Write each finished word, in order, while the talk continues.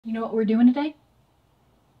You know what we're doing today?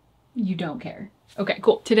 You don't care. Okay,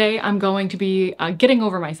 cool. Today I'm going to be getting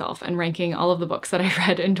over myself and ranking all of the books that I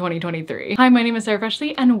read in 2023. Hi, my name is Sarah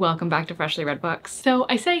Freshly and welcome back to Freshly Read Books. So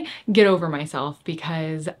I say get over myself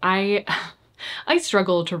because I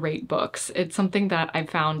struggle to rate books. It's something that I've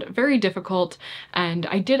found very difficult, and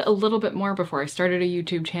I did a little bit more before I started a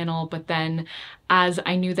YouTube channel, but then as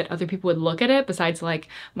I knew that other people would look at it, besides like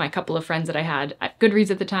my couple of friends that I had at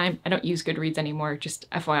Goodreads at the time. I don't use Goodreads anymore, just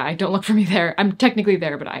FYI, don't look for me there. I'm technically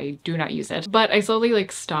there, but I do not use it. But I slowly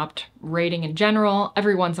like stopped rating in general.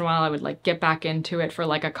 Every once in a while I would like get back into it for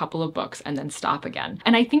like a couple of books and then stop again.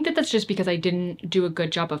 And I think that that's just because I didn't do a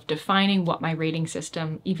good job of defining what my rating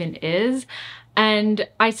system even is. And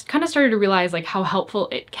I kind of started to realize like how helpful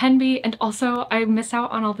it can be, and also I miss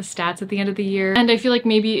out on all the stats at the end of the year. And I feel like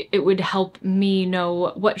maybe it would help me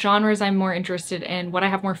know what genres I'm more interested in, what I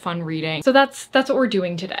have more fun reading. So that's what we're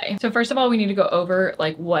doing today. So first of all, we need to go over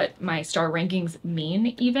like what my star rankings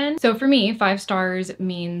mean even. So for me, 5 stars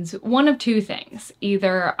means one of two things.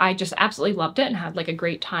 Either I just absolutely loved it and had like a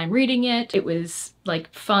great time reading it. It was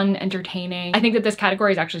like fun, entertaining. I think that this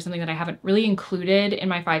category is actually something that I haven't really included in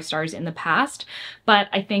my 5 stars in the past, but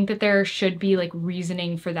I think that there should be like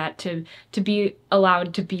reasoning for that to be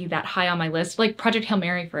allowed to be that high on my list. Like Project Hail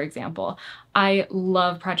Mary, for example. I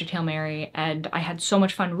love Project Hail Mary and I had so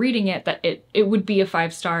much fun reading it that it would be a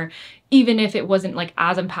 5 star even if it wasn't like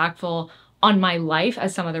as impactful on my life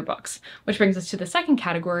as some other books. Which brings us to the second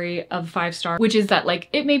category of 5 star, which is that like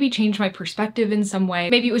it maybe changed my perspective in some way.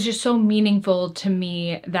 Maybe it was just so meaningful to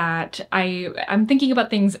me that I'm thinking about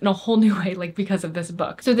things in a whole new way like because of this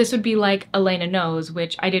book. So this would be like Elena Knows,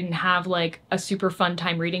 which I didn't have like a super fun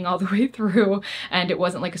time reading all the way through, and it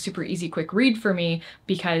wasn't like a super easy quick read for me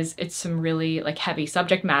because it's some really like heavy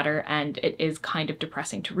subject matter and it is kind of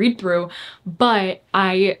depressing to read through, but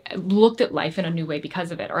I looked at life in a new way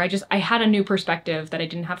because of it, or I had a new perspective that I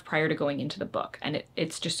didn't have prior to going into the book, and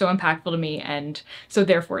it's just so impactful to me, and so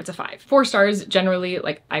therefore it's a 5. 4 stars generally,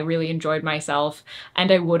 like I really enjoyed myself and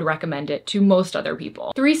I would recommend it to most other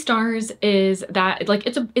people. 3 stars is that like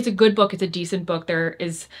it's a good book, it's a decent book, there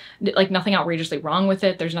is like nothing outrageously wrong with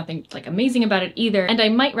it, there's nothing like amazing about it either, and I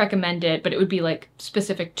might recommend it, but it would be like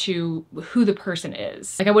specific to who the person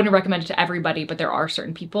is. Like I wouldn't recommend it to everybody, but there are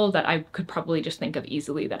certain people that I could probably just think of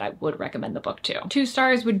easily that I would recommend the book to. 2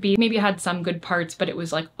 stars would be maybe it had some good parts, but it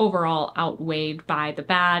was like overall outweighed by the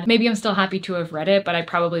bad. Maybe I'm still happy to have read it, but I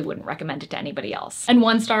probably wouldn't recommend it to anybody else. And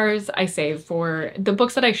 1 stars I save for the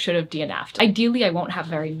books that I should have DNF'd. Ideally, I won't have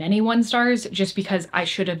very many 1 stars just because I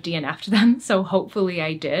should have DNF'd them, so hopefully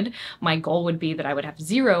I did. My goal would be that I would have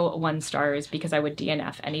 0 1 stars because I would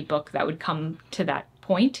DNF any book that would come to that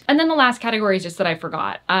point. And then the last category is just that I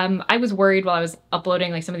forgot. I was worried while I was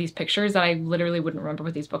uploading like some of these pictures that I literally wouldn't remember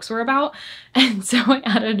what these books were about, and so I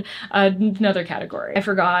added another category. I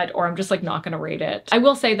forgot, or I'm just like not gonna rate it. I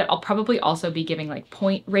will say that I'll probably also be giving like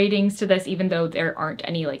point ratings to this even though there aren't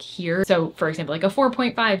any like here. So for example, like a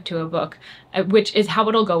 4.5 to a book, which is how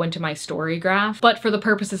it'll go into my story graph. But for the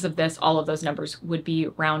purposes of this, all of those numbers would be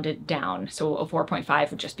rounded down. So a 4.5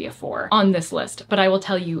 would just be a 4 on this list, but I will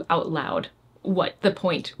tell you out loud what the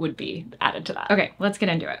point would be added to that. Okay, let's get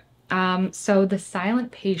into it. So The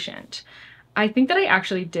Silent Patient. I think that I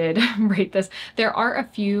actually did rate this. There are a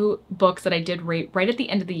few books that I did rate right at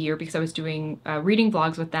the end of the year because I was doing reading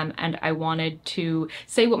vlogs with them and I wanted to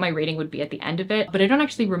say what my rating would be at the end of it, but I don't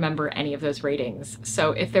actually remember any of those ratings.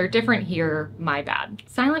 So if they're different here, my bad.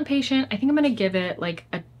 Silent Patient, I think I'm gonna give it like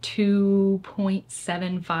a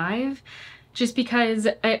 2.75. Just because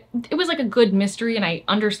it was like a good mystery, and I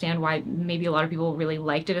understand why maybe a lot of people really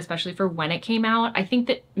liked it, especially for when it came out. I think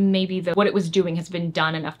that maybe what it was doing has been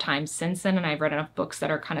done enough times since then, and I've read enough books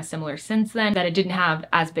that are kind of similar since then, that it didn't have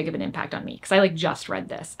as big of an impact on me, because I like just read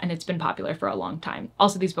this and it's been popular for a long time.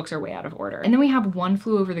 Also, these books are way out of order. And then we have One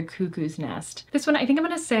Flew Over the Cuckoo's Nest. This one, I think I'm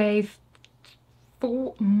gonna say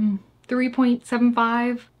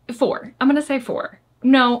 3.75? 4. I'm gonna say 4.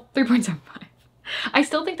 No, 3.75. I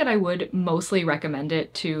still think that I would mostly recommend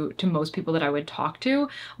it to most people that I would talk to,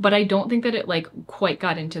 but I don't think that it like quite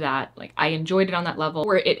got into that, like I enjoyed it on that level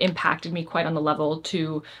where it impacted me quite on the level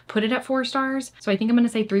to put it at 4 stars. So I think I'm gonna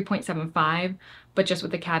say 3.75, but just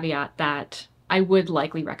with the caveat that I would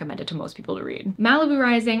likely recommend it to most people to read. Malibu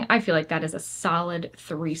Rising, I feel like that is a solid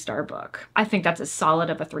 3-star book. I think that's as solid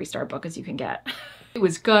of a 3-star book as you can get. It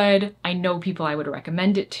was good. I know people I would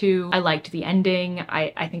recommend it to. I liked the ending.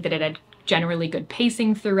 I think that it had generally good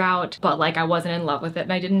pacing throughout, but like I wasn't in love with it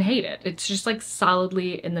and I didn't hate it. It's just like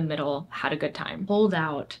solidly in the middle, had a good time. Hold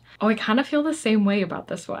Out. Oh, I kind of feel the same way about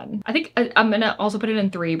this one. I think I'm gonna also put it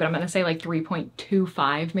in 3, but I'm gonna say like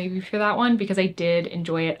 3.25 maybe for that one, because I did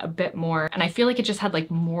enjoy it a bit more. And I feel like it just had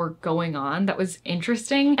like more going on that was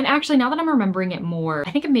interesting. And actually, now that I'm remembering it more,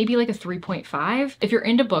 I think it may be like a 3.5. If you're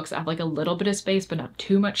into books that have like a little bit of space, but not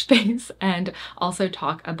too much space, and also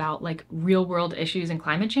talk about like real world issues and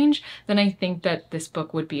climate change, then I think that this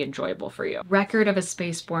book would be enjoyable for you. Record of a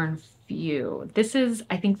Spaceborne Few. This is,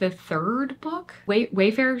 I think, the 3rd book.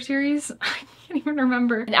 Wayfarer series? I can't even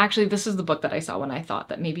remember. And actually, this is the book that I saw when I thought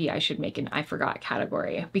that maybe I should make an I forgot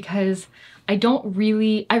category, because I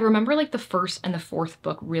remember like the 1st and the 4th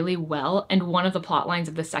book really well, and one of the plot lines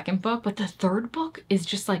of the 2nd book, but the 3rd book is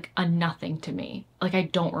just like a nothing to me. Like I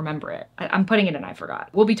don't remember it. I'm putting it in I forgot.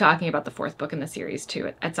 We'll be talking about the 4th book in the series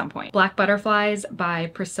too at some point. Black Butterflies by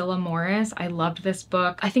Priscilla Morris. I loved this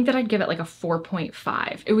book. I think that I'd give it like a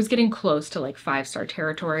 4.5. It was getting close to like 5-star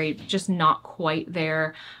territory, just not quite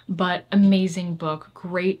there, but amazing book,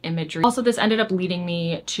 great imagery. Also, this ended up leading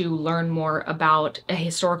me to learn more about a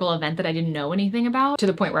historical event that I didn't know anything about, to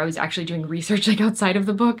the point where I was actually doing research like outside of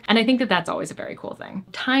the book. And I think that that's always a very cool thing.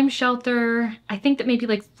 Time Shelter, I think that maybe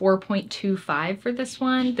like 4.25 for this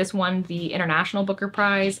one. This won the International Booker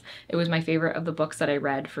Prize. It was my favorite of the books that I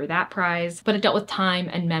read for that prize, but it dealt with time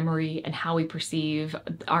and memory and how we perceive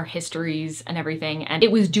our histories and everything. And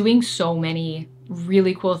it was doing so many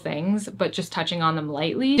really cool things, but just touching on them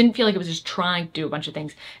lightly. Didn't feel like it was just trying to do a bunch of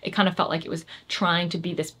things. It kind of felt like it was trying to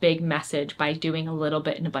be this big message by doing a little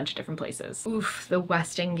bit in a bunch of different places. Oof, The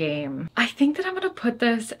Westing Game. I think that I'm gonna put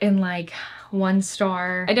this in like 1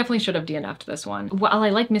 star. I definitely should have DNF'd this one. While I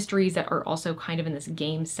like mysteries that are also kind of in this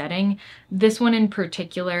game setting, this one in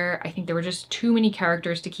particular, I think there were just too many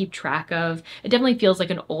characters to keep track of. It definitely feels like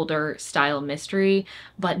an older style mystery,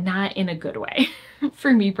 but not in a good way.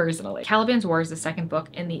 For me personally. Caliban's War is the 2nd book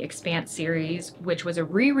in the Expanse series, which was a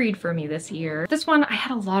reread for me this year. This one I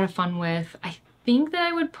had a lot of fun with. I think that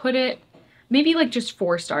I would put it maybe like just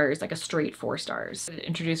 4 stars, like a straight 4 stars. It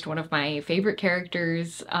introduced one of my favorite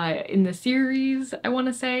characters in the series, I want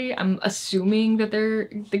to say. I'm assuming that they're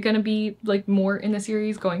gonna be like more in the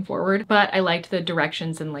series going forward, but I liked the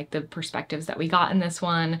directions and like the perspectives that we got in this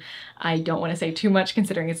one. I don't want to say too much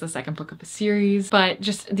considering it's the 2nd book of a series, but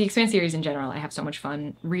just the Expanse series in general, I have so much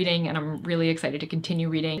fun reading and I'm really excited to continue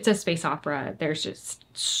reading. It's a space opera. There's just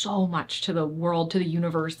so much to the world, to the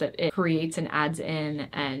universe that it creates and adds in,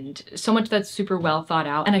 and so much that's super well thought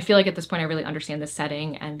out. And I feel like at this point I really understand the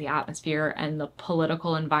setting and the atmosphere and the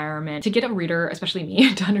political environment. To get a reader, especially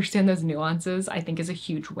me, to understand those nuances, I think is a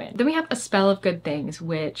huge win. Then we have A Spell of Good Things,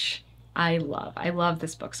 which I love. I love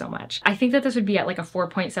this book so much. I think that this would be at like a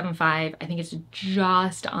 4.75. I think it's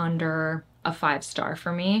just under a 5-star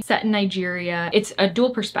for me. Set in Nigeria. It's a dual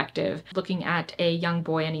perspective, looking at a young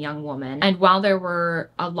boy and a young woman. And while there were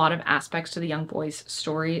a lot of aspects to the young boy's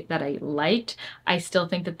story that I liked, I still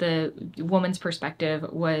think that the woman's perspective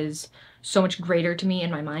was so much greater to me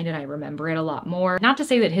in my mind and I remember it a lot more. Not to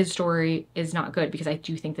say that his story is not good, because I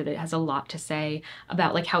do think that it has a lot to say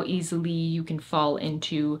about like how easily you can fall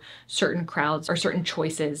into certain crowds or certain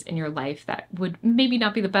choices in your life that would maybe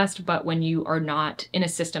not be the best, but when you are not in a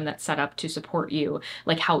system that's set up to support you,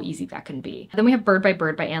 like how easy that can be. Then we have Bird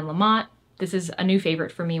by Anne Lamott. This is a new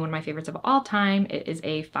favorite for me, one of my favorites of all time. It is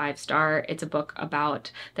a 5-star. It's a book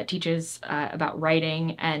that teaches about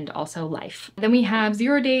writing and also life. Then we have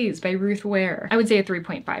 0 Days by Ruth Weir. I would say a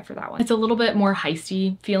 3.5 for that one. It's a little bit more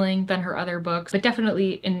heisty feeling than her other books, but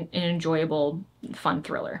definitely an enjoyable, fun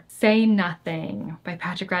thriller. Say Nothing by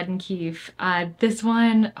Patrick Radden Keefe. This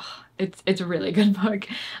one, it's a really good book.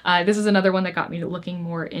 This is another one that got me looking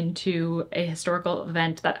more into a historical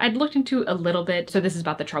event that I'd looked into a little bit. So this is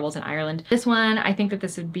about the Troubles in Ireland. This one, I think that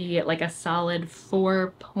this would be like a solid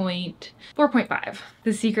 4.5.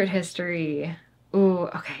 The Secret History. Ooh,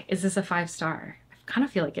 okay. Is this a 5-star? I kind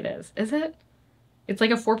of feel like it is. Is it? It's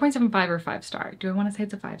like a 4.75 or 5-star. Do I want to say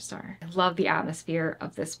it's a 5-star? I love the atmosphere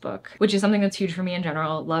of this book, which is something that's huge for me in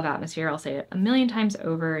general. Love atmosphere. I'll say it a million times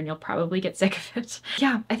over and you'll probably get sick of it.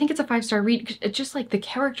 Yeah, I think it's a 5-star read. It's just like the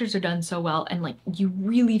characters are done so well and like you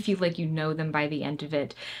really feel like you know them by the end of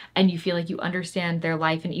it and you feel like you understand their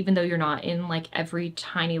life, and even though you're not in like every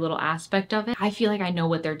tiny little aspect of it, I feel like I know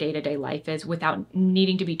what their day-to-day life is without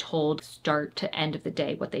needing to be told start to end of the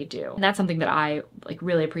day what they do. And that's something that I like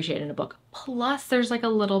really appreciate in a book. Plus there's like a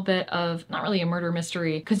little bit of, not really a murder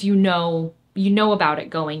mystery, because you know you know about it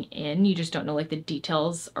going in, you just don't know like the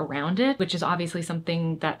details around it, which is obviously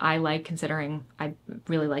something that I like, considering I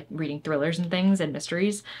really like reading thrillers and things and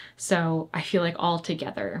mysteries. So I feel like all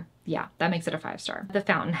together, yeah, that makes it a 5-star. The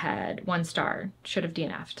Fountainhead, 1 star, should have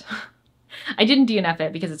DNF'd. I didn't DNF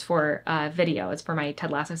it because it's for video. It's for my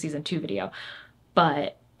Ted Lasso season 2 video.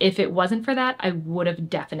 But if it wasn't for that, I would have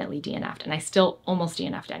definitely DNF'd, and I still almost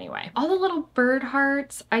DNF'd anyway. All the Little Bird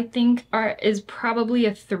Hearts, I think is probably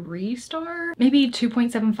a 3-star, maybe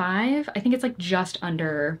 2.75. I think it's like just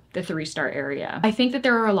under the 3-star area. I think that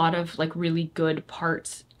there are a lot of like really good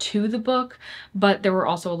parts to the book, but there were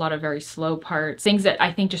also a lot of very slow parts, things that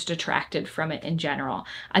I think just detracted from it in general.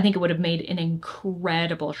 I think it would have made an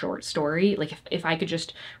incredible short story. Like if I could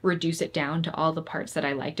just reduce it down to all the parts that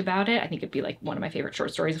I liked about it, I think it'd be like one of my favorite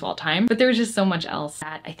short stories of all time. But there's just so much else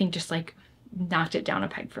that I think just like knocked it down a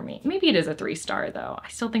peg for me. Maybe it is a 3-star though. I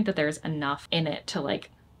still think that there's enough in it to like,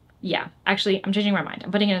 yeah, actually, I'm changing my mind.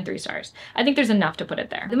 I'm putting it in 3 stars. I think there's enough to put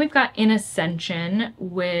it there. Then we've got In Ascension,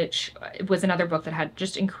 which was another book that had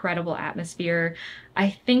just incredible atmosphere.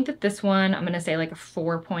 I think that this one, I'm gonna say like a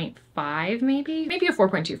 4.5 maybe a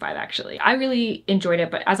 4.25 actually. I really enjoyed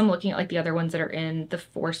it, but as I'm looking at like the other ones that are in the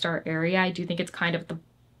 4-star area, I do think it's kind of the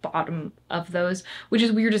bottom of those, which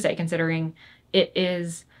is weird to say considering it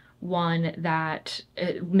is one that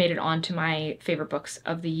made it onto my favorite books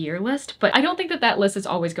of the year list. But I don't think that that list is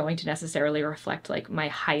always going to necessarily reflect like my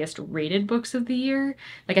highest rated books of the year.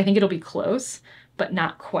 Like I think it'll be close, but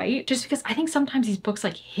not quite, just because I think sometimes these books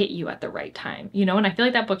like hit you at the right time, you know, and I feel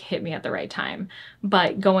like that book hit me at the right time.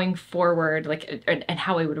 But going forward, like, and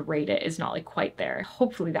how I would rate it is not like quite there.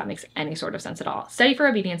 Hopefully that makes any sort of sense at all. Study for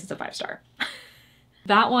Obedience is a 5-star.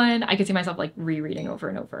 That one, I could see myself like rereading over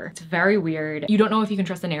and over. It's very weird. You don't know if you can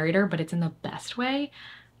trust the narrator, but it's in the best way.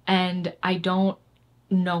 And I don't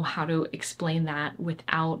know how to explain that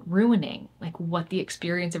without ruining like what the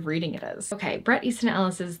experience of reading it is. Okay, Bret Easton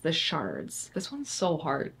Ellis's The Shards. This one's so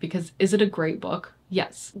hard because is it a great book?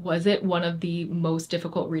 Yes. Was it one of the most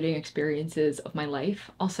difficult reading experiences of my life?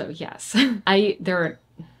 Also, yes.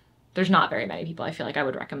 There's not very many people I feel like I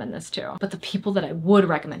would recommend this to, but the people that I would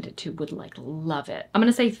recommend it to would like love it. I'm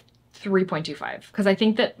gonna say 3.25 because I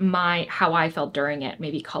think that how I felt during it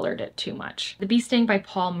maybe colored it too much. The Bee Sting by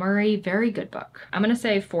Paul Murray, very good book. I'm gonna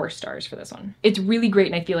say 4 stars for this one. It's really great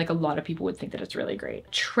and I feel like a lot of people would think that it's really great.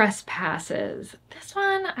 Trespasses. This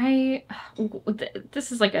one,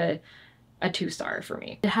 this is like a 2-star for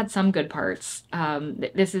me. It had some good parts.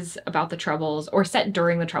 This is about the Troubles, or set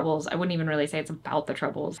during the Troubles. I wouldn't even really say it's about the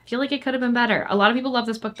Troubles. I feel like it could have been better. A lot of people love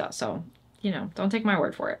this book though, so you know, don't take my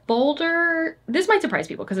word for it. Boulder, this might surprise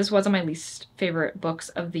people because this was on my least favorite books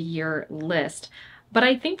of the year list, but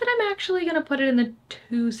I think that I'm actually gonna put it in the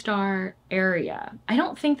 2-star area. I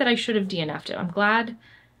don't think that I should have DNF'd it. I'm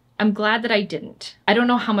glad that I didn't. I don't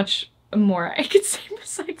know how much more I could say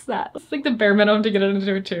besides that. It's like the bare minimum to get it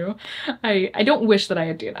into a 2. I don't wish that I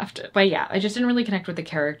had DNF'd it. But yeah, I just didn't really connect with the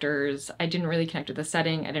characters. I didn't really connect with the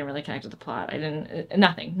setting. I didn't really connect with the plot.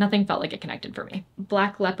 Nothing felt like it connected for me.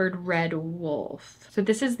 Black Leopard, Red Wolf. So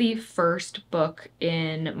this is the first book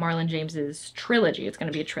in Marlon James's trilogy. It's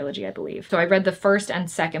gonna be a trilogy, I believe. So I read the first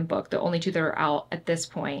and second book, the only 2 that are out at this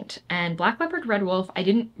point. And Black Leopard, Red Wolf, I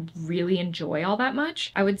didn't really enjoy all that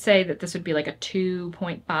much. I would say that this would be like a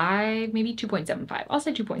 2.5, maybe 2.75. I'll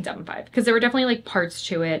say 2.75 because there were definitely like parts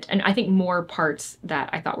to it, and I think more parts that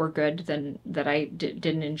I thought were good than that I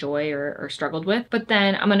didn't enjoy or struggled with. But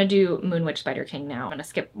then I'm gonna do Moon Witch Spider King now. I'm gonna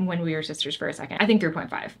skip When We Were Sisters for a second. I think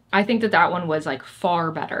 3.5. I think that that one was like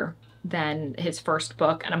far better than his first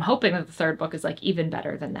book, and I'm hoping that the third book is like even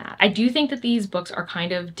better than that. I do think that these books are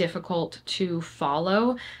kind of difficult to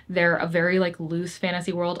follow. They're a very like loose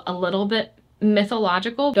fantasy world, a little bit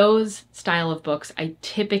mythological. Those style of books I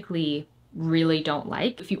typically really don't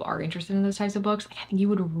like. If you are interested in those types of books, I think you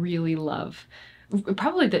would really love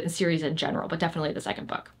probably the series in general, but definitely the second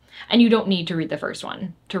book. And you don't need to read the first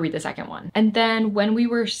one to read the second one. And then When We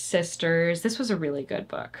Were Sisters, this was a really good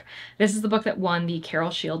book. This is the book that won the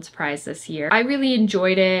Carol Shields Prize this year. I really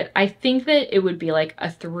enjoyed it. I think that it would be like a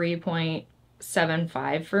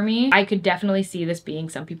 3.75 for me. I could definitely see this being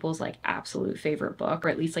some people's like absolute favorite book, or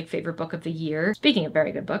at least like favorite book of the year. Speaking of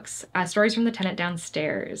very good books, Stories from the Tenant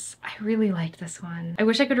Downstairs. I really liked this one. I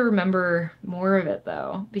wish I could remember more of it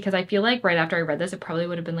though, because I feel like right after I read this, it probably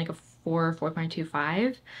would have been like a 4 or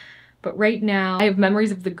 4.25. But right now I have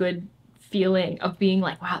memories of the good feeling of being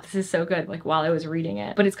like, wow, this is so good, like while I was reading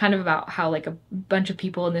it. But it's kind of about how like a bunch of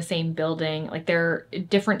people in the same building, like they're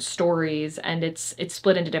different stories and it's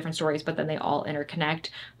split into different stories, but then they all interconnect,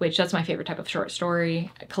 which that's my favorite type of short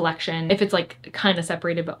story collection. If it's like kind of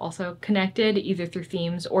separated but also connected, either through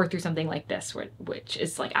themes or through something like this, which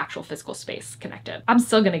is like actual physical space connected. I'm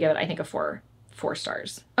still gonna give it, I think, a 4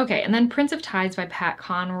 stars. Okay, and then Prince of Tides by Pat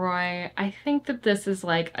Conroy. I think that this is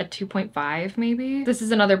like a 2.5 maybe. This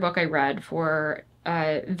is another book I read for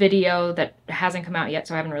a video that hasn't come out yet,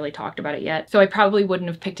 so I haven't really talked about it yet. So I probably wouldn't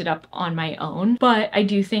have picked it up on my own, but I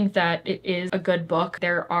do think that it is a good book.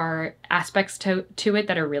 There are aspects to it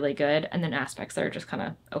that are really good, and then aspects that are just kind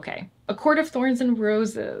of okay. A Court of Thorns and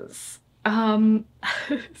Roses.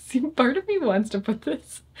 See, part of me wants to put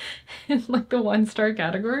this in like the 1-star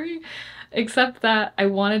category, except that I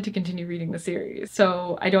wanted to continue reading the series.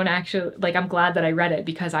 So I don't actually, like, I'm glad that I read it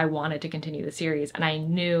because I wanted to continue the series, and I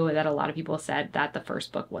knew that a lot of people said that the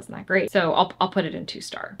first book wasn't that great. So I'll put it in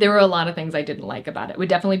 2-star. There were a lot of things I didn't like about it. It would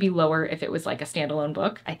definitely be lower if it was like a standalone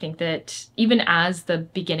book. I think that even as the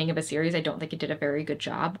beginning of a series, I don't think it did a very good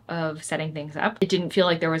job of setting things up. It didn't feel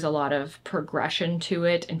like there was a lot of progression to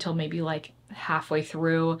it until maybe like halfway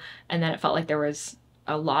through, and then it felt like there was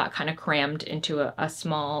a lot kind of crammed into a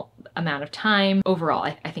small amount of time. Overall,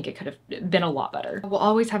 I think it could have been a lot better. We'll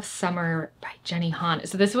Always Have Summer by Jenny Han.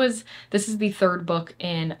 So this is the 3rd book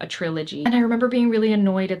in a trilogy. And I remember being really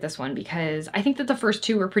annoyed at this one because I think that the first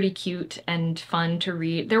 2 were pretty cute and fun to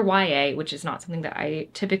read. They're YA, which is not something that I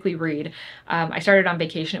typically read. I started on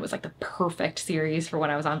vacation. It was like the perfect series for when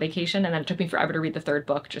I was on vacation. And then it took me forever to read the 3rd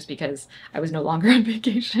book just because I was no longer on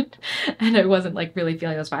vacation and I wasn't like really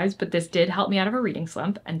feeling those vibes. But this did help me out of a reading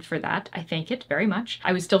slump, and for that I thank it very much.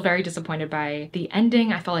 I was still very disappointed by the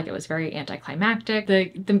ending. I felt like it was very anticlimactic.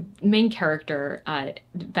 The main character,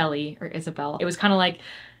 Belly or Isabel, it was kind of like,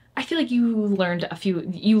 I feel like you learned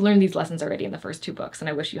these lessons already in the first 2 books, and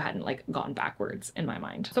I wish you hadn't like gone backwards in my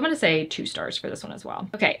mind. So I'm gonna say 2 stars for this one as well.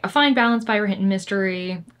 Okay, A Fine Balance by Hinton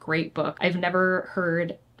Mystery. Great book. I've never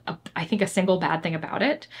heard I think a single bad thing about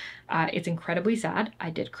it. It's incredibly sad.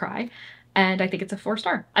 I did cry. And I think it's a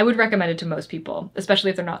 4-star. I would recommend it to most people,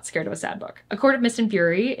 especially if they're not scared of a sad book. A Court of Mist and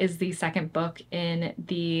Fury is the 2nd book in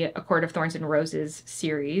the A Court of Thorns and Roses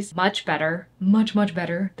series. Much better, much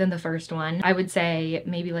better than the first one. I would say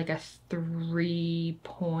maybe like a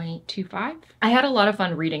 3.25. I had a lot of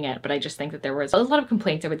fun reading it, but I just think that there was a lot of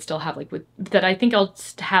complaints I would still have that I think I'll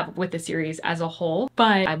have with the series as a whole.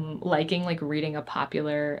 But I'm liking like reading a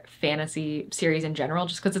popular fantasy series in general,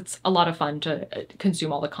 just because it's a lot of fun to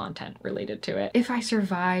consume all the content related to it. If I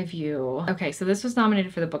Survive You. Okay, so this was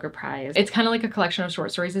nominated for the Booker Prize. It's kind of like a collection of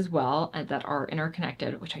short stories as well that are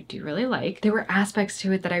interconnected, which I do really like. There were aspects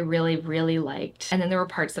to it that I really liked, and then there were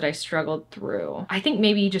parts that I struggled through. I think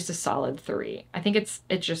maybe just a solid 3. I think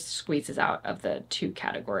it just squeezes out of the 2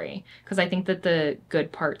 category, because I think that the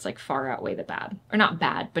good parts like far outweigh the bad. Or not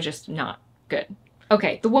bad, but just not good.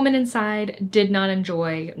 Okay, The Woman Inside, did not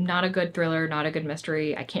enjoy. Not a good thriller, not a good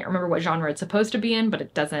mystery. I can't remember what genre it's supposed to be in, but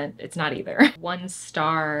it's not either. 1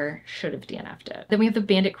 star, should have DNF'd it. Then we have The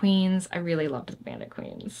Bandit Queens. I really loved The Bandit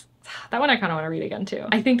Queens. That one I kind of want to read again too.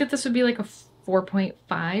 I think that this would be like a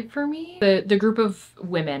 4.5 for me. The group of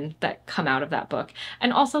women that come out of that book,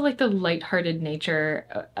 and also like the lighthearted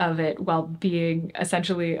nature of it while being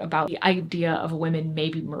essentially about the idea of women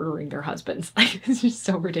maybe murdering their husbands. Like, it's just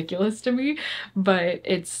so ridiculous to me, but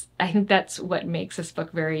I think that's what makes this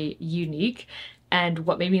book very unique and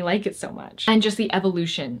what made me like it so much. And just the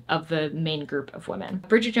evolution of the main group of women.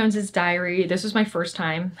 Bridget Jones's Diary. This was my first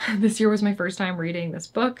time. This year was my first time reading this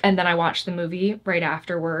book. And then I watched the movie right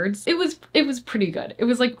afterwards. It was pretty good. It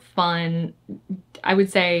was like fun. I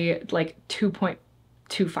would say like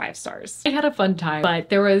 2.25 stars. I had a fun time, but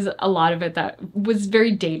there was a lot of it that was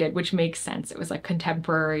very dated, which makes sense. It was like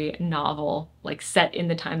contemporary novel, like set in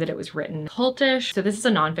the time that it was written. Cultish. So this is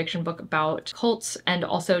a nonfiction book about cults and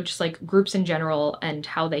also just like groups in general and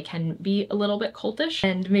how they can be a little bit cultish,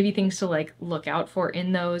 and maybe things to like look out for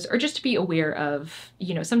in those, or just to be aware of,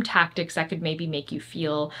 you know, some tactics that could maybe make you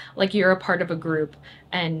feel like you're a part of a group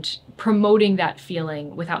and promoting that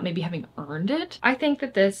feeling without maybe having earned it. I think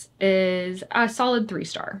that this is a solid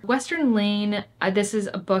 3-star. Western Lane, this is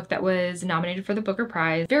a book that was nominated for the Booker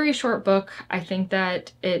Prize. Very short book. I think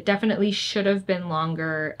that it definitely should have been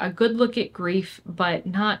longer. A good look at grief, but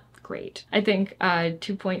not great. I think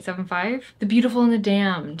 2.75. The Beautiful and the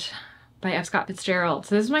Damned by F. Scott Fitzgerald.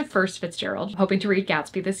 So this is my first Fitzgerald. I'm hoping to read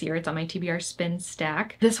Gatsby this year. It's on my TBR spin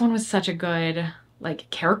stack. This one was such a good like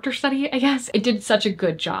character study, I guess. It did such a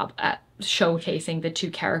good job at showcasing the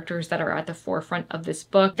two characters that are at the forefront of this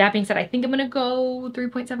book. That being said, I think I'm gonna go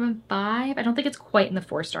 3.75. I don't think it's quite in the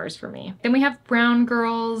 4 stars for me. Then we have Brown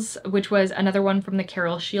Girls, which was another one from the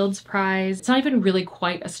Carol Shields Prize. It's not even really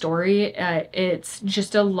quite a story. It's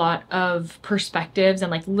just a lot of perspectives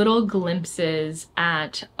and like little glimpses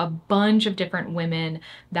at a bunch of different women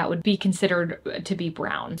that would be considered to be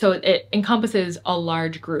brown. So it encompasses a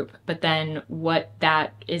large group, but then what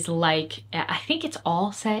that is like, I think it's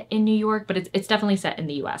all set in New York, but it's definitely set in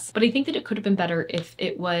the US. But I think that it could have been better if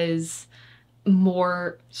it was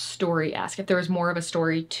more story-esque, if there was more of a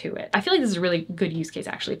story to it. I feel like this is a really good use case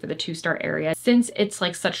actually for the 2-star area. Since it's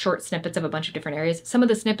like such short snippets of a bunch of different areas, some of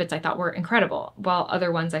the snippets I thought were incredible, while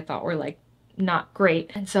other ones I thought were like not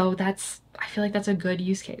great. And so I feel like that's a good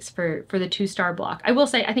use case for the 2-star block. I will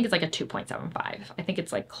say, I think it's like a 2.75. I think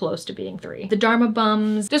it's like close to being 3. The Dharma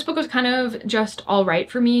Bums. This book was kind of just all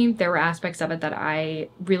right for me. There were aspects of it that I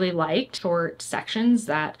really liked, short sections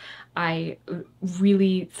that I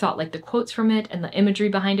really thought like the quotes from it and the imagery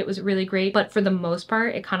behind it was really great. But for the most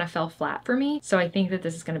part, it kind of fell flat for me. So I think that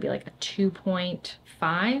this is going to be like a 2.5.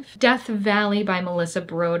 Death Valley by Melissa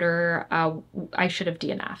Broder. I should have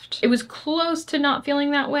DNF'd. It was close to not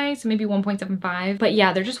feeling that way, so maybe 1.75. But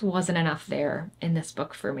yeah, there just wasn't enough there in this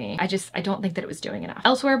book for me. I don't think that it was doing enough.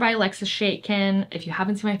 Elsewhere by Alexis Shaitkin. If you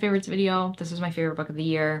haven't seen my favorites video, this was my favorite book of the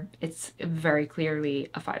year. It's very clearly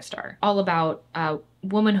a 5-star. All about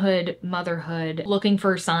womanhood, motherhood, looking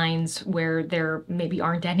for signs where there maybe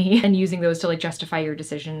aren't any, and using those to like justify your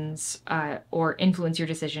decisions or influence your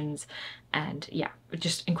decisions. And yeah,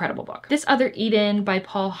 just incredible book. This Other Eden by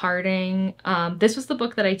Paul Harding. This was the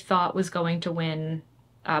book that I thought was going to win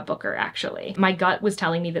Booker, actually. My gut was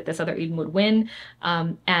telling me that This Other Eden would win,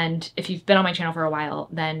 and if you've been on my channel for a while,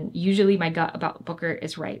 then usually my gut about Booker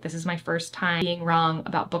is right. This is my first time being wrong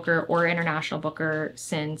about Booker or International Booker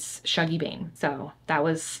since Shuggy Bane, so that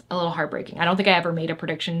was a little heartbreaking. I don't think I ever made a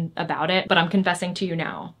prediction about it, but I'm confessing to you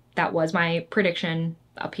now, that was my prediction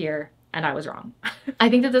up here, and I was wrong. I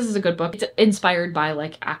think that this is a good book. It's inspired by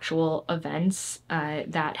like actual events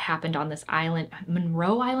that happened on this island,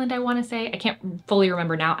 Monroe Island, I want to say. I can't fully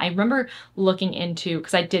remember now. I remember looking into,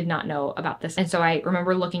 because I did not know about this, and so I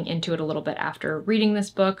remember looking into it a little bit after reading this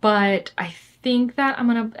book, but I think that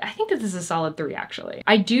this is a solid 3 actually.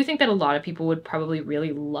 I do think that a lot of people would probably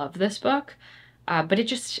really love this book. But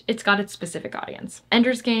it's got its specific audience.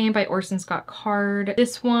 Ender's Game by Orson Scott Card.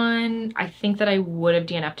 This one, I think that I would have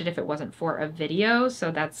DNF'd it if it wasn't for a video,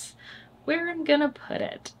 so that's where I'm gonna put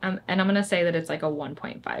it. And I'm gonna say that it's like a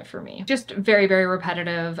 1.5 for me. Just very, very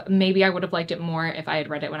repetitive. Maybe I would have liked it more if I had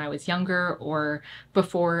read it when I was younger or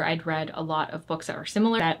before I'd read a lot of books that are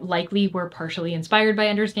similar, that likely were partially inspired by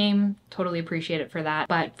Ender's Game. Totally appreciate it for that.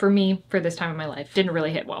 But for me, for this time in my life, didn't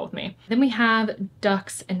really hit well with me. Then we have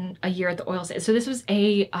Ducks and A Year at the Oil Sands. So this was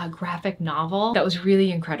a graphic novel that was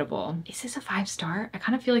really incredible. Is this a 5-star? I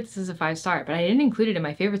kind of feel like this is a 5-star, but I didn't include it in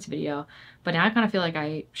my favorites video. But now I kind of feel like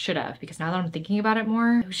I should have, because now that I'm thinking about it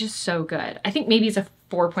more, it was just so good. I think maybe it's a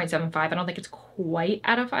 4.75. I don't think it's quite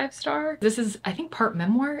at a 5-star. This is, I think, part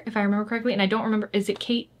memoir, if I remember correctly. And I don't remember, is it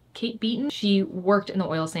Kate Beaton? She worked in the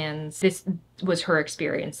oil sands. This was her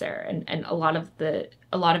experience there. And a lot of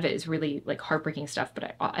it is really like heartbreaking stuff,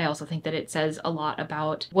 but I also think that it says a lot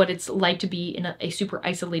about what it's like to be in a super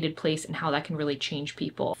isolated place and how that can really change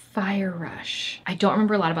people. Fire Rush. I don't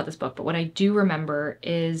remember a lot about this book, but what I do remember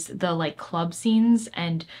is the like club scenes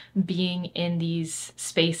and being in these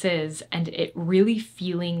spaces and it really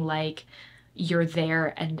feeling like you're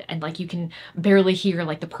there and like you can barely hear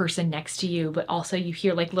like the person next to you, but also you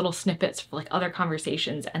hear like little snippets for like other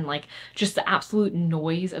conversations and like just the absolute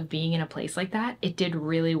noise of being in a place like that. It did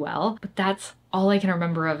really well, but that's all I can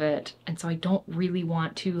remember of it, and so I don't really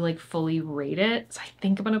want to like fully rate it. So I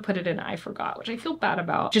think I'm gonna put it in I Forgot, which I feel bad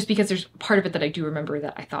about, just because there's part of it that I do remember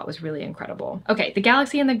that I thought was really incredible. Okay, The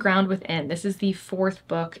Galaxy and the Ground Within. This is the 4th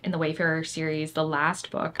book in the Wayfarer series, the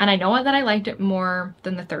last book, and I know that I liked it more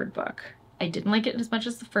than the 3rd book. I didn't like it as much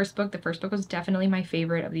as the 1st book. The 1st book was definitely my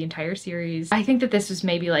favorite of the entire series. I think that this was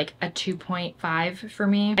maybe like a 2.5 for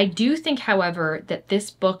me. I do think, however, that this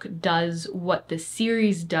book does what the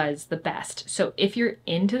series does the best. So if you're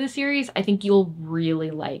into the series, I think you'll really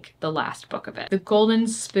like the last book of it. The Golden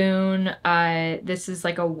Spoon, this is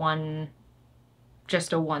like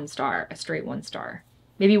just a 1-star, a straight 1-star.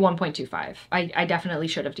 Maybe 1.25. I definitely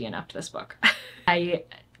should have DNF'd this book. I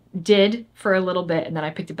did for a little bit and then I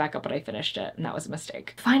picked it back up but I finished it and that was a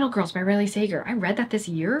mistake. Final Girls by Riley Sager. I read that this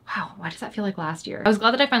year. Wow, why does that feel like last year? I was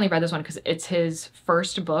glad that I finally read this one because it's his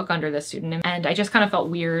first book under this pseudonym and I just kind of felt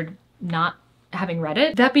weird not having read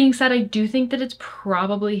it. That being said, I do think that it's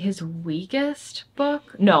probably his weakest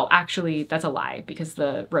book. No, actually, that's a lie because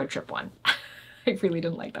the road trip one. I really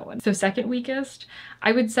didn't like that one. So second weakest,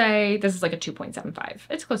 I would say this is like a 2.75.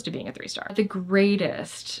 It's close to being a 3-star. The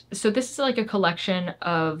greatest. So this is like a collection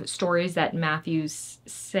of stories that Matthew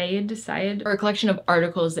Syed, or a collection of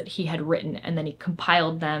articles that he had written, and then he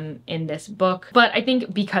compiled them in this book. But I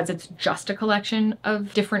think because it's just a collection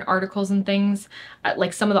of different articles and things,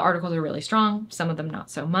 like some of the articles are really strong, some of them not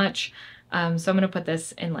so much. So I'm gonna put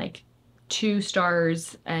this in like 2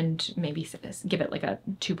 stars and maybe give it like a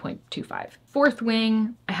 2.25. Fourth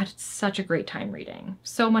Wing, I had such a great time reading.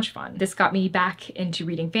 So much fun. This got me back into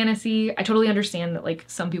reading fantasy. I totally understand that like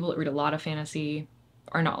some people that read a lot of fantasy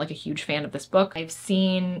are not like a huge fan of this book. I've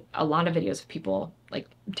seen a lot of videos of people like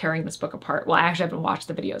tearing this book apart. Well, I actually haven't watched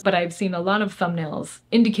the videos, but I've seen a lot of thumbnails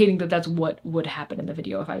indicating that that's what would happen in the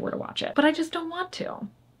video if I were to watch it. But I just don't want to.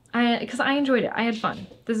 Because I enjoyed it. I had fun.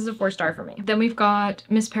 This is a 4-star for me. Then we've got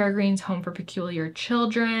Miss Peregrine's Home for Peculiar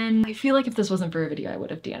Children. I feel like if this wasn't for a video, I would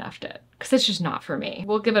have DNF'd it because it's just not for me.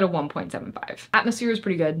 We'll give it a 1.75. Atmosphere is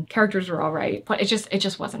pretty good. Characters are all right, but it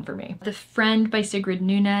just wasn't for me. The Friend by Sigrid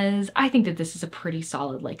Nunez. I think that this is a pretty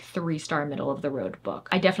solid like 3-star middle of the road book.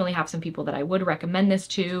 I definitely have some people that I would recommend this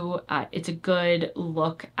to. It's a good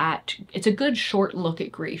short look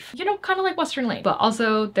at grief. You know, kind of like Western Lane, but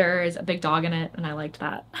also there is a big dog in it and I liked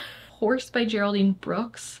that. Horse by Geraldine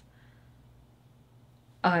Brooks.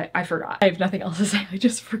 I forgot. I have nothing else to say. I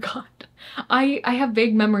just forgot. I have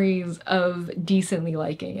vague memories of decently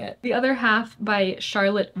liking it. The Other Half by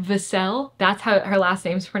Charlotte Vassell. That's how her last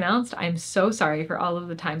name's pronounced. I'm so sorry for all of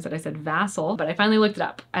the times that I said Vassell, but I finally looked it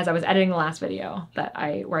up as I was editing the last video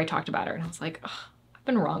where I talked about her, and I was like, ugh, I've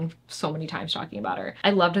been wrong so many times talking about her. I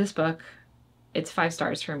loved this book. It's 5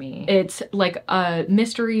 stars for me. It's like a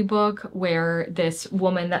mystery book where this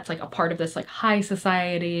woman that's like a part of this like high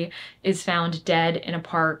society is found dead in a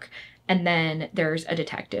park, and then there's a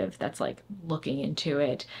detective that's like looking into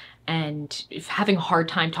it and having a hard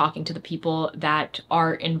time talking to the people that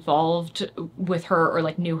are involved with her or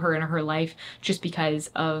like knew her in her life just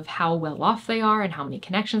because of how well off they are and how many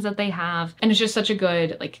connections that they have. And it's just such a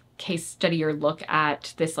good like case study or look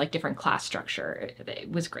at this like different class structure.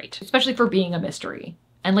 It was great, especially for being a mystery.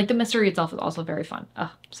 And like the mystery itself is also very fun.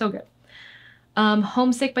 Oh, so good.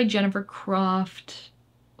 Homesick by Jennifer Croft.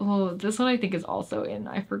 Oh, this one I think is also in.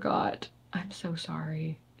 I forgot. I'm so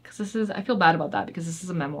sorry. Because I feel bad about that because this is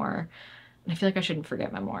a memoir. And I feel like I shouldn't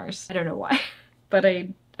forget memoirs. I don't know why, but I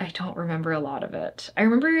don't remember a lot of it. I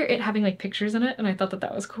remember it having like pictures in it and I thought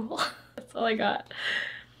that was cool. That's all I got.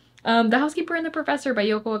 The Housekeeper and the Professor by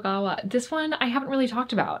Yoko Ogawa. This one I haven't really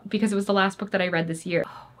talked about because it was the last book that I read this year.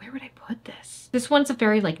 Oh, where would I put this? This one's a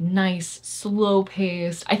very like nice, slow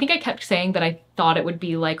paced. I think I kept saying that I thought it would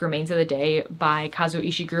be like Remains of the Day by Kazuo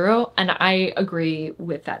Ishiguro, and I agree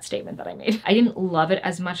with that statement that I made. I didn't love it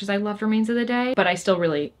as much as I loved Remains of the Day, but I still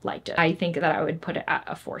really liked it. I think that I would put it at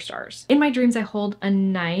a 4 stars. In My Dreams I Hold a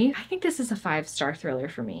Knife. I think this is a 5-star thriller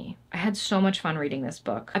for me. I had so much fun reading this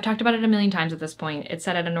book. I've talked about it a million times at this point. It's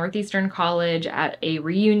set at a Northeastern college at a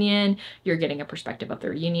reunion. You're getting a perspective of the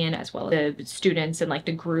reunion as well as the students and like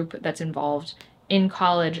the group that's involved in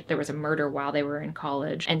college. There was a murder while they were in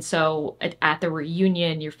college. And so at the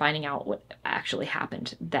reunion, you're finding out what actually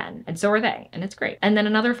happened then. And so are they, and it's great. And then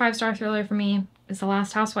another 5-star thriller for me is The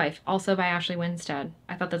Last Housewife, also by Ashley Winstead.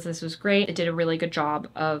 I thought that this was great. It did a really good job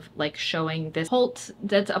of like showing this cult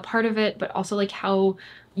that's a part of it, but also like how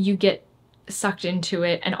you get sucked into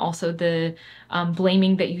it, and also the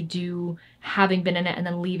blaming that you do having been in it and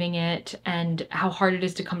then leaving it, and how hard it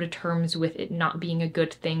is to come to terms with it not being a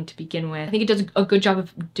good thing to begin with. I think it does a good job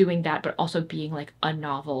of doing that, but also being like a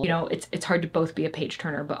novel. You know, it's hard to both be a page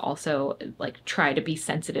turner but also like try to be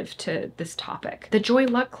sensitive to this topic. The Joy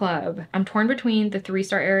Luck Club. I'm torn between the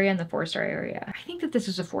 3-star area and the 4-star area. I think that this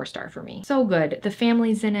is a 4-star for me. So good. The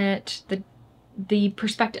family's in it, the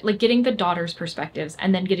perspective, like getting the daughters' perspectives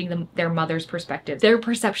and then getting their mother's perspectives, their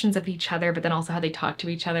perceptions of each other, but then also how they talk to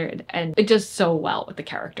each other, and it does so well with the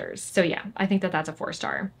characters. So yeah, I think that that's a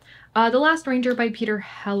 4-star. The Last Ranger by Peter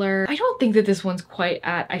Heller. I don't think that this one's quite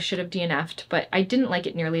at I should have DNF'd, but I didn't like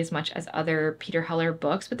it nearly as much as other Peter Heller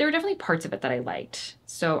books, but there were definitely parts of it that I liked.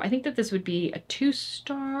 So I think that this would be a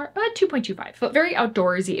 2-star, 2.25, but very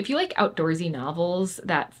outdoorsy. If you like outdoorsy novels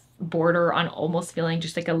that border on almost feeling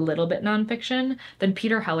just like a little bit nonfiction, then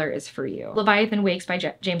Peter Heller is for you. Leviathan Wakes by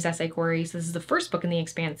James S. A. Corey. So this is the first book in the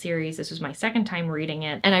Expanse series. This was my second time reading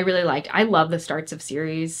it, and I really liked. I love the starts of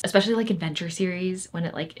series, especially like adventure series, when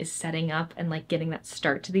it like is setting up and like getting that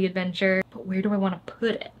start to the adventure. But where do I want to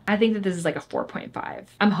put it? I think that this is like a 4.5.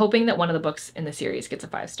 I'm hoping that one of the books in the series gets a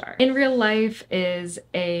 5-star. In Real Life is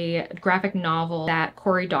a graphic novel that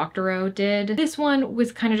Cory Doctorow did. This one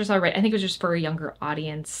was kind of just alright. I think it was just for a younger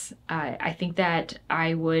audience. I think that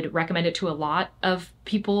I would recommend it to a lot of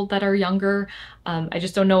people that are younger. I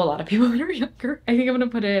just don't know a lot of people that are younger. I think I'm gonna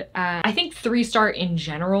put it, I think 3-star in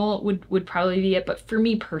general would probably be it, but for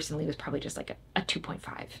me personally, it was probably just like a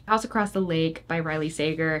 2.5. House Across the Lake by Riley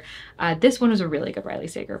Sager. This one was a really good Riley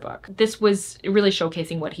Sager book. This was really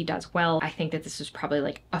showcasing what he does well. I think that this was probably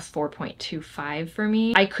like a 4.25 for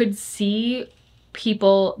me. I could see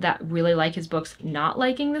people that really like his books not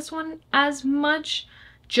liking this one as much,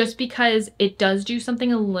 just because it does do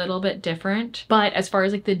something a little bit different. But as far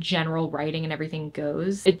as like the general writing and everything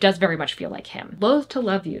goes, it does very much feel like him. Loath to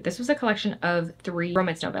Love You. This was a collection of 3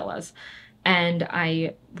 romance novellas, and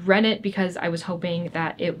I read it because I was hoping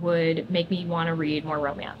that it would make me want to read more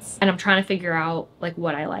romance. And I'm trying to figure out like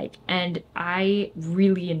what I like, and I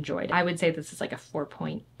really enjoyed it. I would say this is like a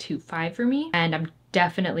 4.25 for me, and I'm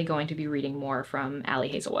definitely going to be reading more from Ali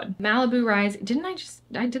Hazelwood. Malibu Rising.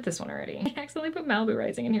 I did this one already. I accidentally put Malibu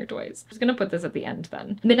Rising in here twice. I was gonna put this at the end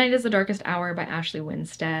then. Midnight is the Darkest Hour by Ashley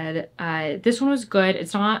Winstead. This one was good.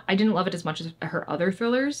 I didn't love it as much as her other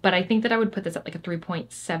thrillers, but I think that I would put this at like a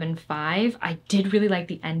 3.75. I did really like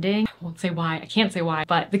the ending. I won't say why, I can't say why,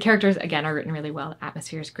 but the characters again are written really well. The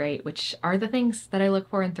atmosphere is great, which are the things that I look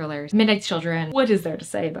for in thrillers. Midnight's Children. What is there to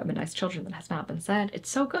say about Midnight's Children that has not been said? It's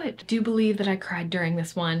so good. I do believe that I cried during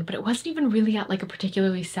this one, but it wasn't even really at like a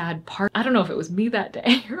particularly sad part. I don't know if it was me that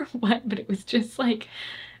day or what, but it was just like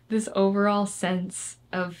this overall sense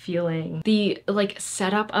of feeling. The like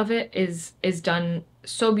setup of it is done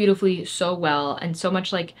so beautifully, so well, and so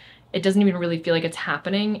much like it doesn't even really feel like it's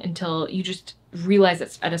happening until you just realize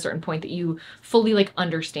it's at a certain point that you fully like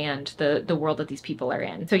understand the world that these people are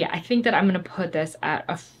in. So yeah, I think that I'm gonna put this at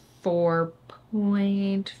a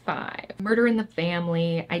 4.5. Murder in the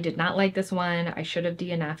Family. I did not like this one. I should have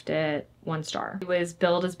DNF'd it. 1 star. It was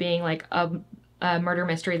billed as being like a murder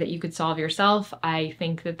mystery that you could solve yourself. I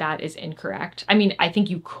think that that is incorrect. I mean, I think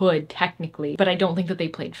you could technically, but I don't think that they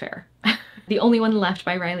played fair. The Only One Left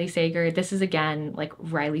by Riley Sager. This is again like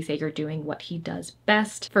Riley Sager doing what he does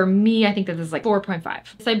best. For me, I think that this is like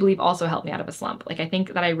 4.5. This I believe also helped me out of a slump. Like I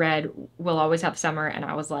think that I read We'll Always Have Summer and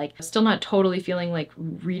I was like still not totally feeling like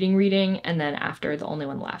reading, and then after The Only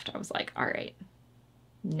One Left I was like, all right,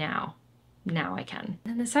 now I can.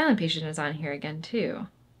 And The Silent Patient is on here again too.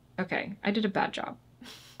 Okay, I did a bad job.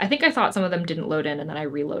 I think I thought some of them didn't load in and then I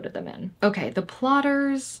reloaded them in. Okay, The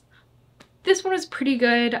Plotters. This one was pretty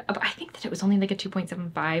good. I think that it was only like a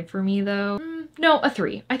 2.75 for me though. No, a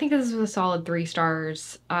 3. I think this was a solid 3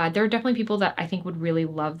 stars. There are definitely people that I think would really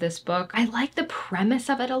love this book. I like the premise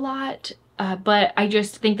of it a lot, but I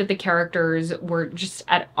just think that the characters were just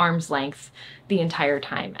at arm's length the entire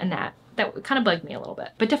time, and that kind of bugged me a little bit,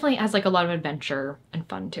 but definitely has like a lot of adventure and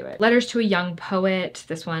fun to it. Letters to a Young Poet.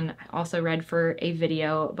 This one I also read for a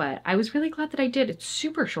video, but I was really glad that I did. It's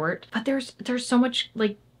super short, but there's so much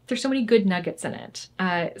like, there's so many good nuggets in it.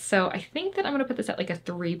 So I think that I'm gonna put this at like a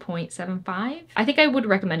 3.75. I think I would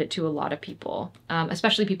recommend it to a lot of people,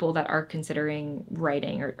 especially people that are considering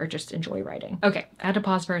writing or just enjoy writing. Okay, I had to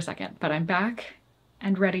pause for a second, but I'm back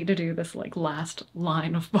and ready to do this like last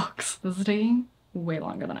line of books. This is taking way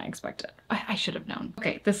longer than I expected. I should have known.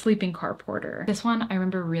 Okay, The Sleeping Car Porter. This one I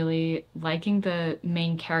remember really liking the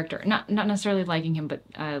main character. Not necessarily liking him, but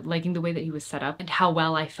liking the way that he was set up and how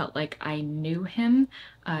well I felt like I knew him.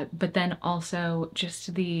 But then also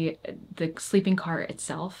just the sleeping car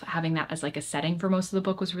itself, having that as like a setting for most of the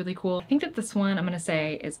book was really cool. I think that this one I'm gonna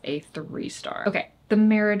say is a 3 star. Okay, The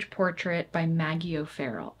Marriage Portrait by Maggie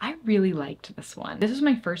O'Farrell. I really liked this one. This was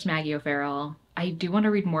my first Maggie O'Farrell. I do want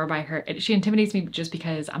to read more by her. She intimidates me just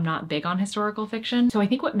because I'm not big on historical fiction. So I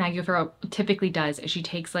think what Maggie O'Farrell typically does is she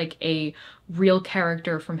takes like a real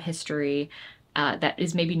character from history that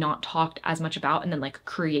is maybe not talked as much about and then like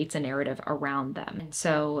creates a narrative around them. And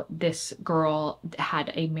so this girl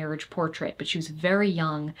had a marriage portrait, but she was very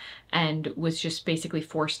young and was just basically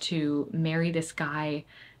forced to marry this guy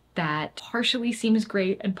that partially seems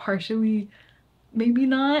great and partially maybe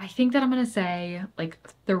not. I think that I'm gonna say like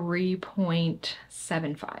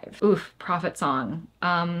 3.75. Oof, Prophet Song.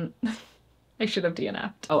 I should have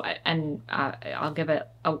DNF'd. Oh, and I'll give it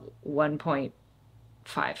a 1.5.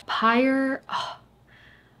 Pyre. Oh,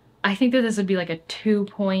 I think that this would be like a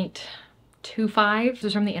 2.25. This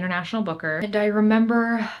was from the International Booker. And I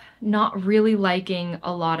remember not really liking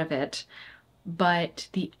a lot of it, but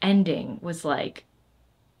the ending was like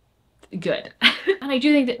good. And I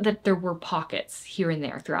do think that there were pockets here and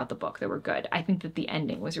there throughout the book that were good. I think that the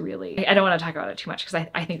ending was really, I don't want to talk about it too much because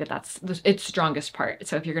I think that that's its strongest part.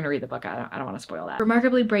 So if you're going to read the book, I don't want to spoil that.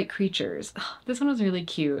 Remarkably Bright Creatures. This one was really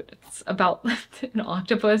cute. It's about an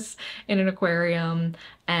octopus in an aquarium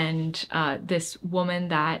and this woman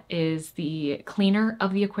that is the cleaner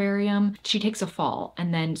of the aquarium. She takes a fall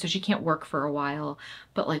and then, so she can't work for a while,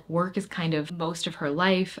 but like work is kind of most of her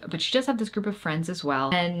life, but she does have this group of friends as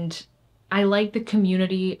well. And I like the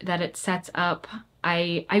community that it sets up.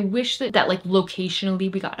 I wish that like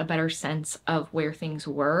locationally we got a better sense of where things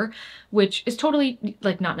were, which is totally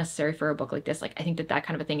like not necessary for a book like this. Like I think that that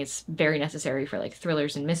kind of a thing is very necessary for like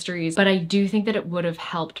thrillers and mysteries, but I do think that it would have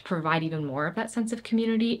helped provide even more of that sense of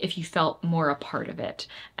community if you felt more a part of it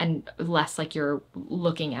and less like you're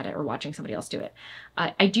looking at it or watching somebody else do it.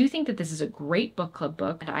 I do think that this is a great book club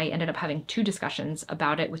book, and I ended up having 2 discussions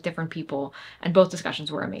about it with different people, and both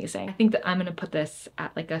discussions were amazing. I think that I'm gonna put this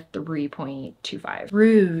at like a 3.25.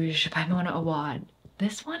 Rouge by Mona Awad.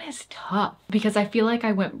 This one is tough because I feel like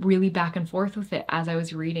I went really back and forth with it as I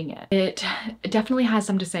was reading it. It definitely has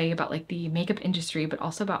some to say about like the makeup industry, but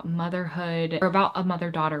also about motherhood or about a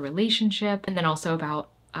mother-daughter relationship, and then also about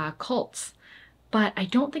cults. But I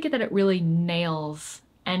don't think that it really nails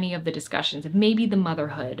any of the discussions, maybe the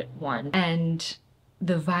motherhood one, and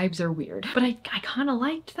the vibes are weird, but I kind of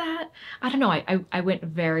liked that. I don't know, I went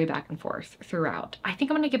very back and forth throughout. I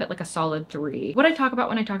think I'm gonna give it like a solid 3. What I talk about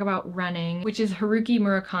when I talk about Running, which is Haruki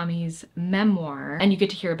Murakami's memoir, and you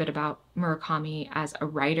get to hear a bit about Murakami as a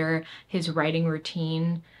writer, his writing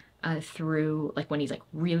routine, through like when he's like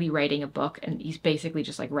really writing a book and he's basically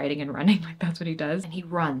just like writing and running, like that's what he does, and he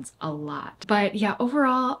runs a lot. But yeah,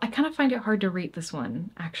 overall I kind of find it hard to rate this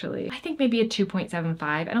one actually. I think maybe a 2.75.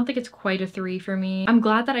 I don't think it's quite a 3 for me. I'm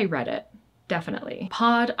glad that I read it, definitely.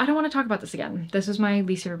 Pod, I don't want to talk about this again. This was my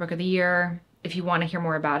least favorite book of the year. If you want to hear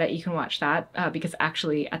more about it, you can watch that because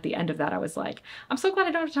actually at the end of that I was like, I'm so glad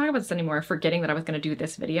I don't have to talk about this anymore, forgetting that I was going to do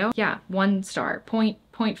this video. Yeah, 1 star,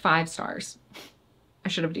 0.5 stars. I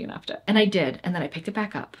should have DNF'd it. And I did, and then I picked it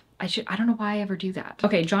back up. I don't know why I ever do that.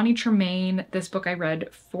 Okay, Johnny Tremain. This book I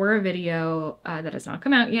read for a video that has not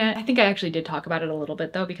come out yet. I think I actually did talk about it a little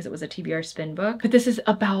bit though, because it was a TBR spin book. But this is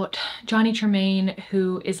about Johnny Tremain,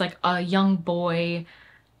 who is like a young boy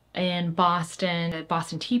in Boston. The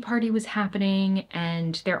Boston Tea Party was happening,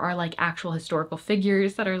 and there are like actual historical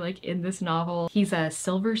figures that are like in this novel. He's a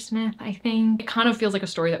silversmith, I think. It kind of feels like a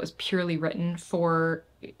story that was purely written for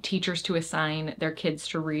teachers to assign their kids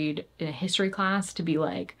to read in a history class, to be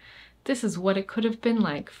like, this is what it could have been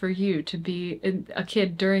like for you to be a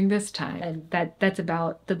kid during this time. And that's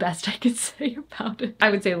about the best I could say about it.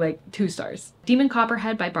 I would say like 2 stars. Demon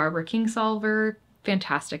Copperhead by Barbara Kingsolver.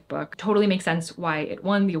 Fantastic book. Totally makes sense why it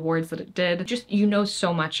won the awards that it did. Just, you know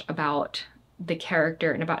so much about the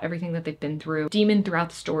character and about everything that they've been through. Demon throughout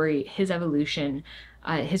the story, his evolution,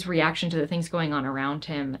 his reaction to the things going on around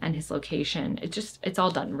him, and his location. It's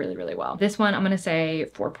all done really, really well. This one, I'm gonna say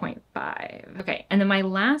 4.5. Okay, and then my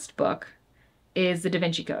last book is The Da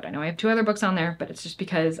Vinci Code. I know I have 2 other books on there, but it's just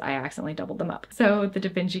because I accidentally doubled them up. So The Da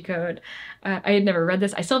Vinci Code, I had never read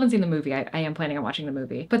this. I still haven't seen the movie. I am planning on watching the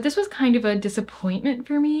movie. But this was kind of a disappointment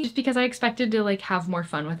for me, just because I expected to like have more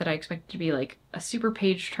fun with it. I expected to be like a super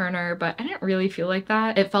page turner, but I didn't really feel like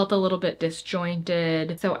that. It felt a little bit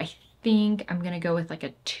disjointed. So I think I'm gonna go with like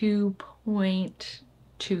a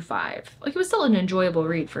 2.25. Like, it was still an enjoyable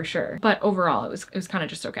read for sure, but overall it was kind of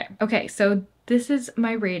just okay. Okay, so this is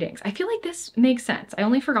my ratings. I feel like this makes sense. I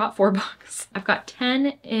only forgot 4 books. I've got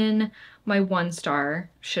 10 in my 1 star,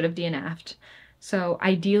 should have DNF'd. So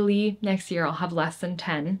ideally next year I'll have less than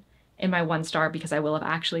 10 in my 1 star because I will have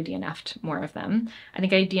actually DNF'd more of them. I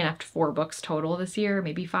think I DNF'd 4 books total this year,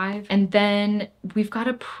 maybe 5. And then we've got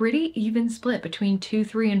a pretty even split between 2,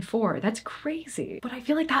 3, and 4. That's crazy. But I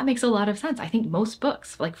feel like that makes a lot of sense. I think most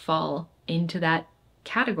books like fall into that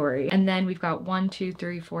category. And then we've got 1, 2,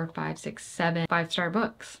 3, 4, 5, 6, 7 5-star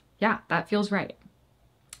books. Yeah, that feels right.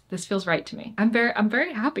 This feels right to me. I'm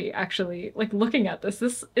very happy actually, like looking at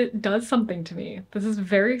this. It does something to me. This is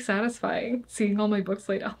very satisfying, seeing all my books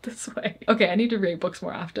laid out this way. Okay, I need to rate books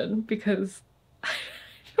more often because I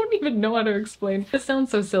don't even know how to explain. This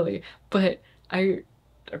sounds so silly, but I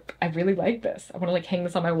really like this. I want to like hang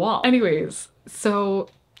this on my wall. Anyways, so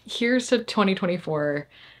here's to 2024.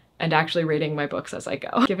 and actually rating my books as I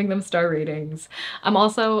go, giving them star ratings. I'm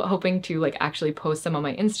also hoping to like actually post some on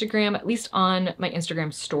my Instagram, at least on my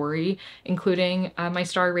Instagram story, including my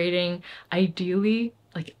star rating, ideally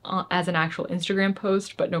like as an actual Instagram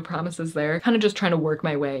post, but no promises there. Kind of just trying to work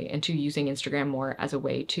my way into using Instagram more as a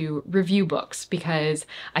way to review books, because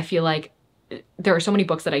I feel like there are so many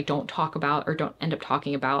books that I don't talk about or don't end up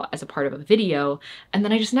talking about as a part of a video, and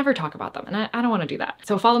then I just never talk about them, and I don't want to do that.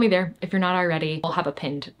 So follow me there if you're not already. I'll have a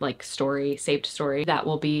pinned like story, saved story that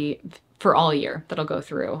will be for all year that'll go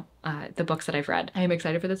through the books that I've read. I am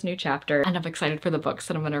excited for this new chapter, and I'm excited for the books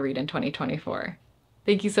that I'm going to read in 2024.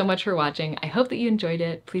 Thank you so much for watching. I hope that you enjoyed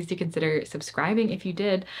it. Please do consider subscribing if you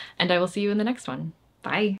did, and I will see you in the next one.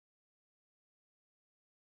 Bye.